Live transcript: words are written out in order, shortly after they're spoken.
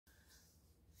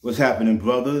What's happening,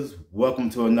 brothers? Welcome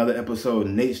to another episode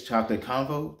of Nate's Chocolate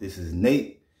Convo. This is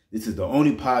Nate. This is the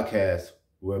only podcast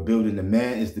where building the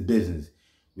man is the business.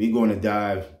 We're going to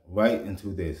dive right into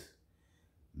this.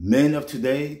 Men of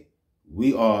today,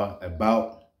 we are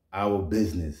about our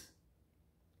business.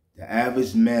 The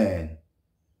average man,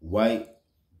 white,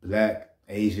 black,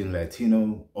 Asian,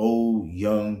 Latino, old,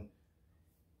 young,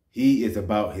 he is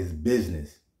about his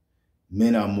business.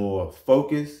 Men are more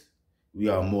focused. We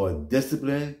are more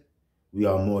disciplined. We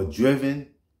are more driven.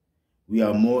 We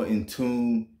are more in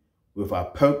tune with our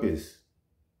purpose.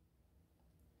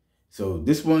 So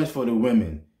this one is for the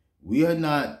women. We are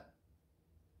not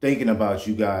thinking about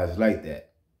you guys like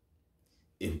that.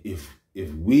 If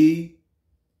we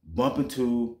bump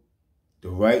into the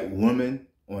right woman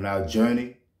on our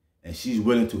journey and she's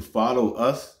willing to follow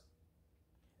us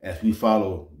as we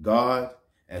follow God,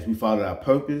 as we follow our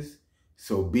purpose,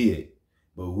 so be it.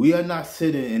 But we are not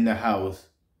sitting in the house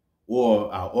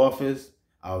or our office,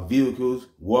 our vehicles,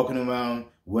 walking around,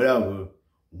 whatever,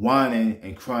 whining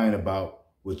and crying about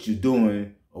what you're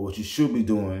doing or what you should be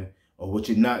doing or what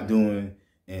you're not doing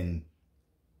and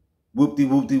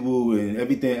whoop-de-whoop-de-woo and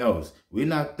everything else. We're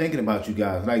not thinking about you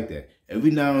guys like that.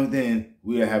 Every now and then,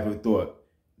 we'll have a thought,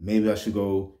 maybe I should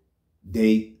go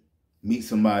date, meet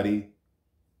somebody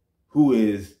who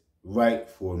is right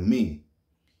for me.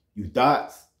 You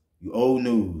thoughts, you old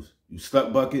news. You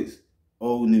slut buckets,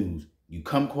 old news. You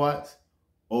kumquats,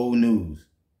 old news.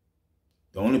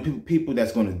 The only people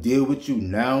that's going to deal with you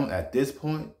now at this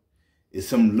point is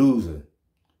some loser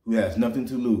who has nothing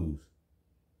to lose.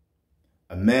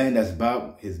 A man that's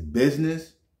about his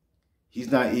business,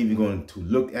 he's not even going to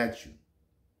look at you.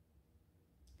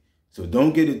 So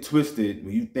don't get it twisted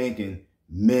when you thinking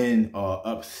men are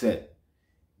upset.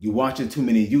 You're watching too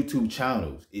many YouTube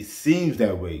channels. It seems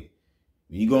that way.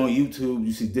 When you go on YouTube,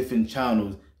 you see different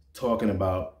channels talking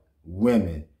about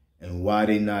women and why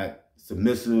they're not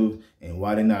submissive and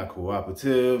why they're not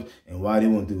cooperative and why they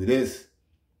won't do this.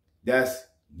 That's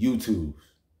YouTube.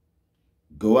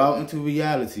 Go out into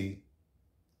reality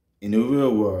in the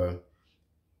real world,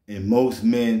 and most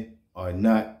men are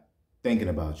not thinking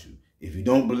about you. If you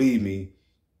don't believe me,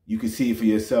 you can see it for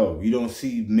yourself. You don't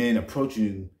see men approaching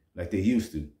you like they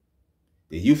used to.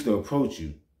 They used to approach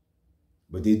you,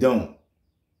 but they don't.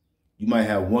 You might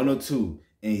have one or two,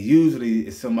 and usually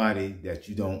it's somebody that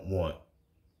you don't want,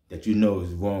 that you know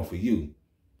is wrong for you.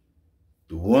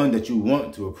 The one that you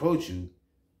want to approach you,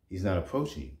 he's not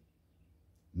approaching you.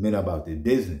 Men are about their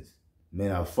business. Men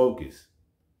are focused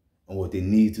on what they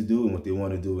need to do and what they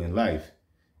want to do in life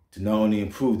to not only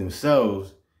improve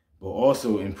themselves, but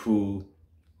also improve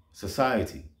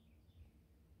society.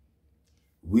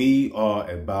 We are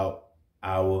about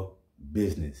our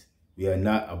business. We are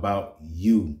not about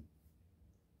you.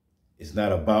 It's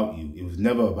not about you. It was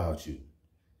never about you.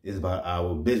 It's about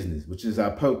our business, which is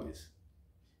our purpose.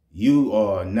 You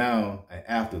are now an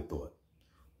afterthought.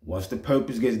 Once the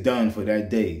purpose gets done for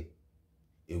that day,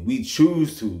 if we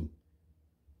choose to,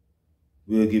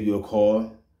 we'll give you a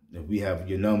call if we have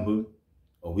your number,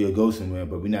 or we'll go somewhere,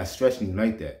 but we're not stretching you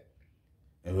like that.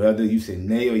 And whether you say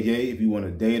nay or yay, if you want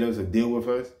to date us or deal with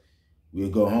us,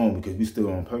 we'll go home because we're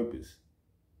still on purpose.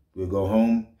 We'll go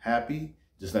home happy,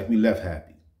 just like we left happy.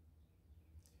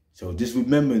 So just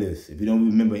remember this. If you don't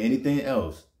remember anything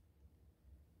else,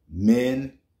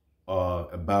 men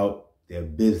are about their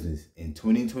business. In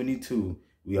 2022,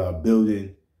 we are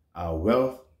building our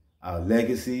wealth, our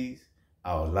legacies,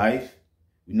 our life.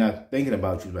 We're not thinking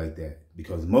about you like that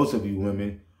because most of you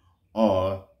women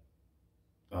are,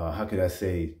 how could I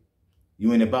say,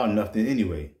 you ain't about nothing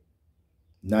anyway.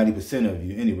 90% of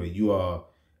you anyway, you are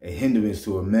a hindrance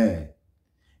to a man.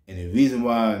 And the reason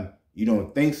why you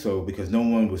don't think so, because no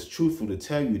one was truthful to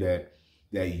tell you that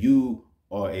you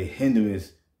are a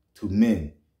hindrance to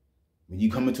men. When you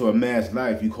come into a man's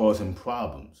life, you cause him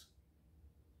problems.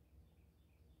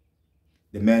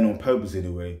 The man on purpose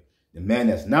anyway. The man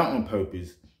that's not on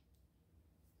purpose,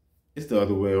 it's the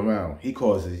other way around. He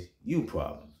causes you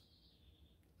problems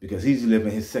because he's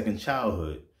living his second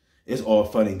childhood. It's all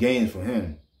fun and games for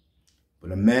him.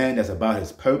 But a man that's about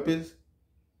his purpose,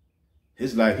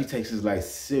 his life, he takes his life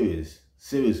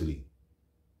seriously.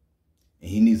 And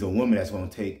he needs a woman that's going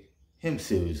to take him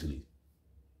seriously.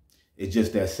 It's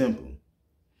just that simple.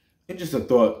 It's just a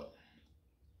thought.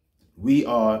 We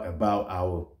are about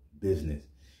our business.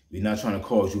 We're not trying to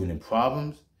cause you any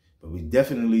problems, but we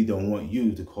definitely don't want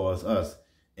you to cause us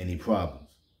any problems.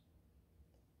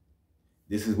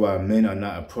 This is why men are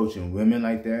not approaching women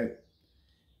like that.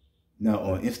 Now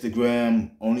on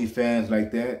Instagram, OnlyFans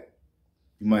like that,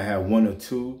 you might have one or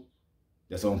two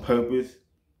that's on purpose.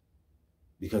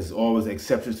 because it's always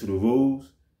exceptions to the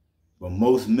rules. But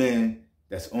most men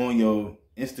that's on your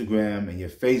Instagram and your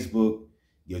Facebook,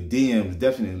 your DMs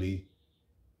definitely,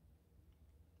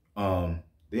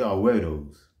 they are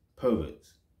weirdos,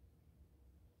 perverts,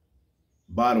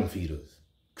 bottom feeders,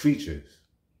 creatures.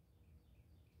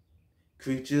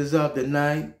 Creatures of the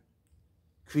night.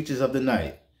 Creatures of the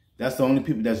night. That's the only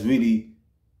people that's really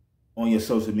on your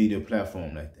social media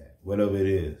platform like that, whatever it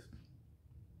is,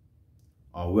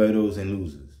 are weirdos and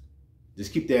losers.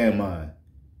 Just keep that in mind.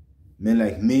 Men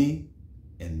like me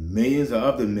and millions of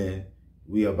other men,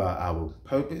 we are about our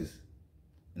purpose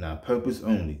and our purpose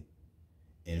only.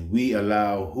 And we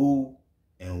allow who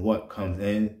and what comes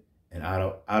in and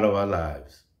out of our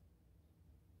lives.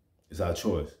 It's our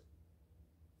choice.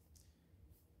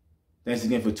 Thanks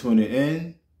again for tuning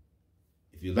in.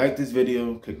 If you like this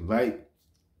video, click like.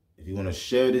 If you want to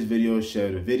share this video,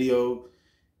 share the video.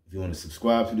 If you want to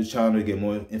subscribe to the channel to get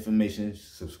more information,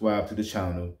 subscribe to the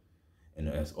channel. And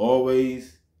as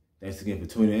always, thanks again for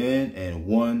tuning in. And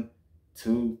 1,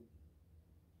 2,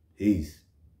 peace.